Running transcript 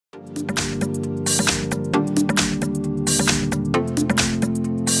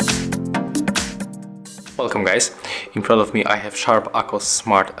Welcome guys, in front of me I have Sharp Aquos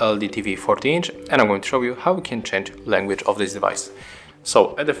Smart LED TV 40-inch and I'm going to show you how we can change language of this device.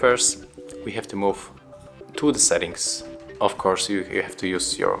 So at the first we have to move to the settings. Of course you have to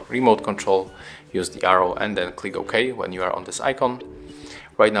use your remote control, use the arrow and then click OK when you are on this icon.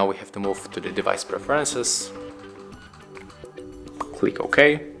 Right now we have to move to the device preferences, click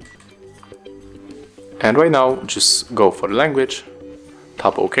OK, and right now just go for the language,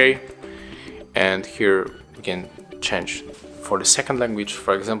 tap OK. And here we can change for the second language.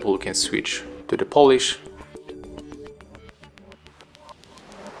 For example, we can switch to the Polish,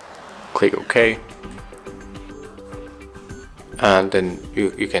 click OK, and then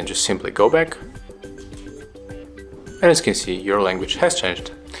you can just simply go back, and as you can see your language has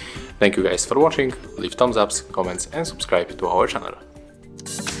changed. Thank you guys for watching, leave thumbs ups, comments and subscribe to our channel.